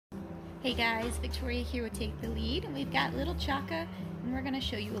Hey guys, Victoria here with Take the Lead, and we've got little Chaka, and we're going to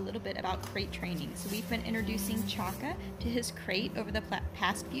show you a little bit about crate training. So we've been introducing Chaka to his crate over the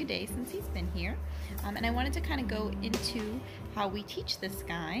past few days since he's been here, and I wanted to kind of go into how we teach this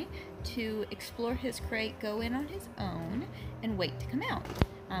guy to explore his crate, go in on his own, and wait to come out.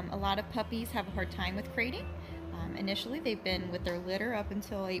 A lot of puppies have a hard time with crating. Initially they've been with their litter up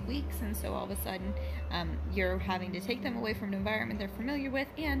until 8 weeks, and so all of a sudden you're having to take them away from an environment they're familiar with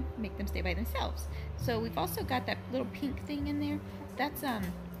and make them stay by themselves. So we've also got that little pink thing in there. That's a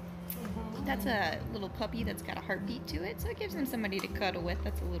little puppy that's got a heartbeat to it, so it gives him somebody to cuddle with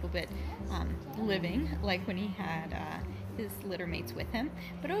that's a little bit living like when he had his litter mates with him.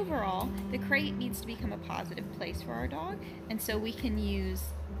 But overall, the crate needs to become a positive place for our dog, and so we can use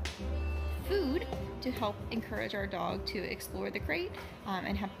food to help encourage our dog to explore the crate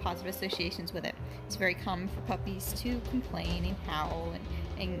and have positive associations with it. It's very common for puppies to complain and howl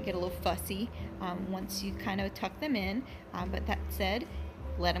and get a little fussy once you kind of tuck them in, but that said,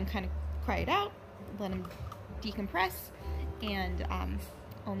 let them kind of cry it out, let them decompress, and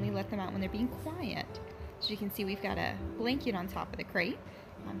only let them out when they're being quiet. So you can see we've got a blanket on top of the crate.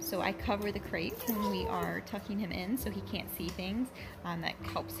 So I cover the crate when we are tucking him in so he can't see things. That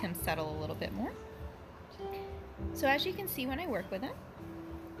helps him settle a little bit more. So as you can see when I work with him,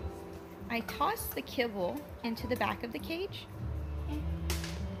 I toss the kibble into the back of the cage.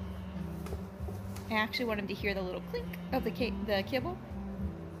 I actually want him to hear the little clink of the kibble.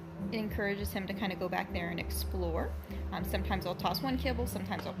 It encourages him to kind of go back there and explore. Sometimes I'll toss one kibble,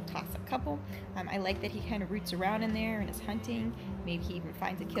 sometimes I'll toss a couple. I like that he kind of roots around in there and is hunting. Maybe he even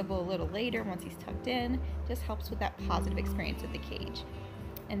finds a kibble a little later once he's tucked in. Just helps with that positive experience of the cage.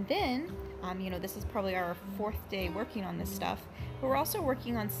 And then, you know, this is probably our 4th day working on this stuff, but we're also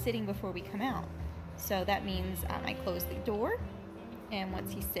working on sitting before we come out. So that means I close the door, and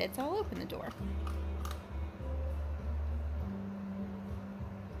once he sits, I'll open the door.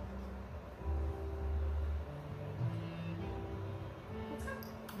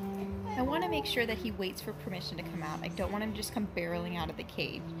 I want to make sure that he waits for permission to come out. I don't want him to just come barreling out of the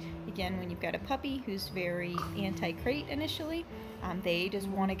cage. Again, when you've got a puppy who's very anti-crate initially, they just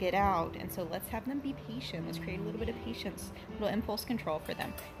want to get out, and so let's have them be patient. Let's create a little bit of patience, a little impulse control for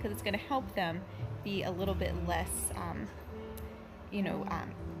them, because it's going to help them be a little bit less,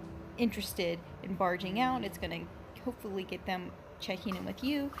 interested in barging out. It's going to hopefully get them checking in with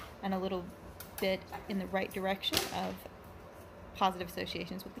you and a little bit in the right direction of positive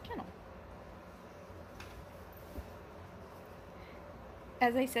associations with the kennel.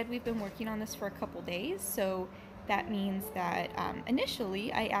 As I said, we've been working on this for a couple days, so that means that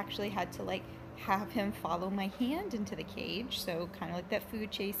initially I actually had to have him follow my hand into the cage, so kind of like that food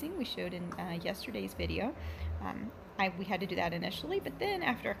chasing we showed in yesterday's video. We had to do that initially, but then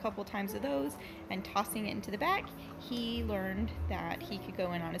after a couple times of those and tossing it into the back, he learned that he could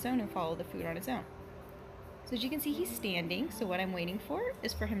go in on his own and follow the food on his own. So as you can see, he's standing, so what I'm waiting for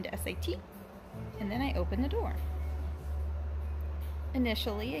is for him to SIT, and then I open the door.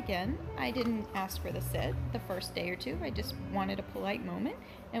 Initially, again, I didn't ask for the sit the first day or two. I just wanted a polite moment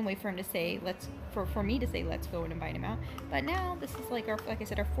and wait for him to say, for me to say, let's go and invite him out. But now this is like I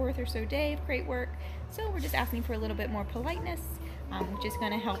said, our 4th or so day of crate work. So we're just asking for a little bit more politeness, which is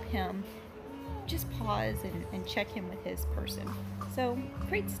going to help him just pause and check in with his person. So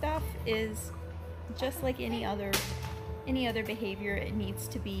crate stuff is just like any other behavior. It needs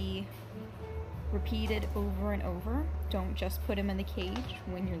to be repeated over and over. Don't just put him in the cage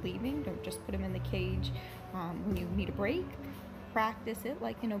when you're leaving. Don't just put him in the cage when you need a break. Practice it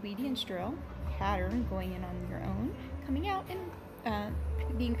like an obedience drill, pattern going in on your own, coming out and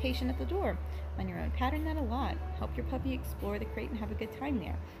being patient at the door on your own. Pattern that a lot. Help your puppy explore the crate and have a good time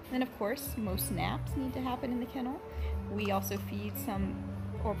there. And then of course, most naps need to happen in the kennel. We also feed some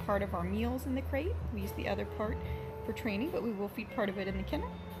or part of our meals in the crate. We use the other part for training, but we will feed part of it in the kennel.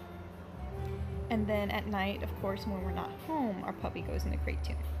 And then at night, of course, when we're not home, our puppy goes in the crate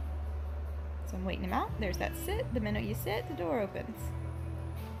too. So I'm waiting him out. There's that sit. The minute you sit, the door opens.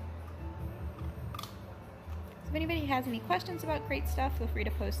 So if anybody has any questions about crate stuff, feel free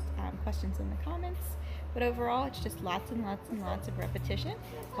to post questions in the comments. But overall, it's just lots and lots and lots of repetition,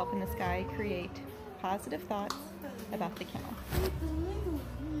 helping this guy create positive thoughts about the kennel.